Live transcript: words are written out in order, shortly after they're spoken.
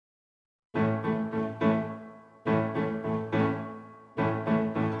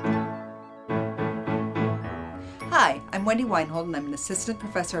Hi, I'm Wendy Weinhold and I'm an assistant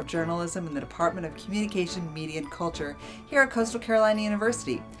professor of journalism in the Department of Communication, Media, and Culture here at Coastal Carolina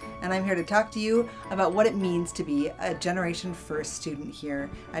University. And I'm here to talk to you about what it means to be a Generation First student here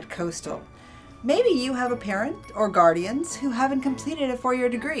at Coastal. Maybe you have a parent or guardians who haven't completed a four-year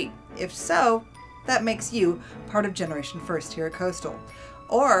degree. If so, that makes you part of Generation First here at Coastal.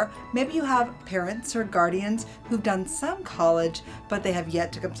 Or maybe you have parents or guardians who've done some college, but they have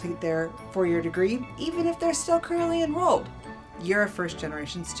yet to complete their four-year degree, even if they're still currently enrolled. You're a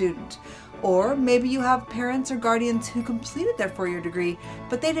first-generation student. Or maybe you have parents or guardians who completed their four-year degree,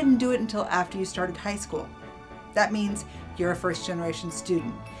 but they didn't do it until after you started high school. That means you're a first-generation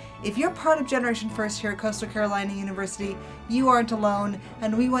student. If you're part of Generation First here at Coastal Carolina University, you aren't alone,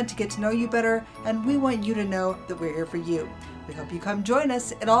 and we want to get to know you better, and we want you to know that we're here for you. We hope you come join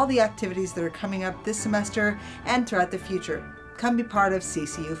us at all the activities that are coming up this semester and throughout the future. Come be part of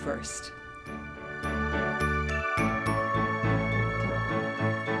CCU First.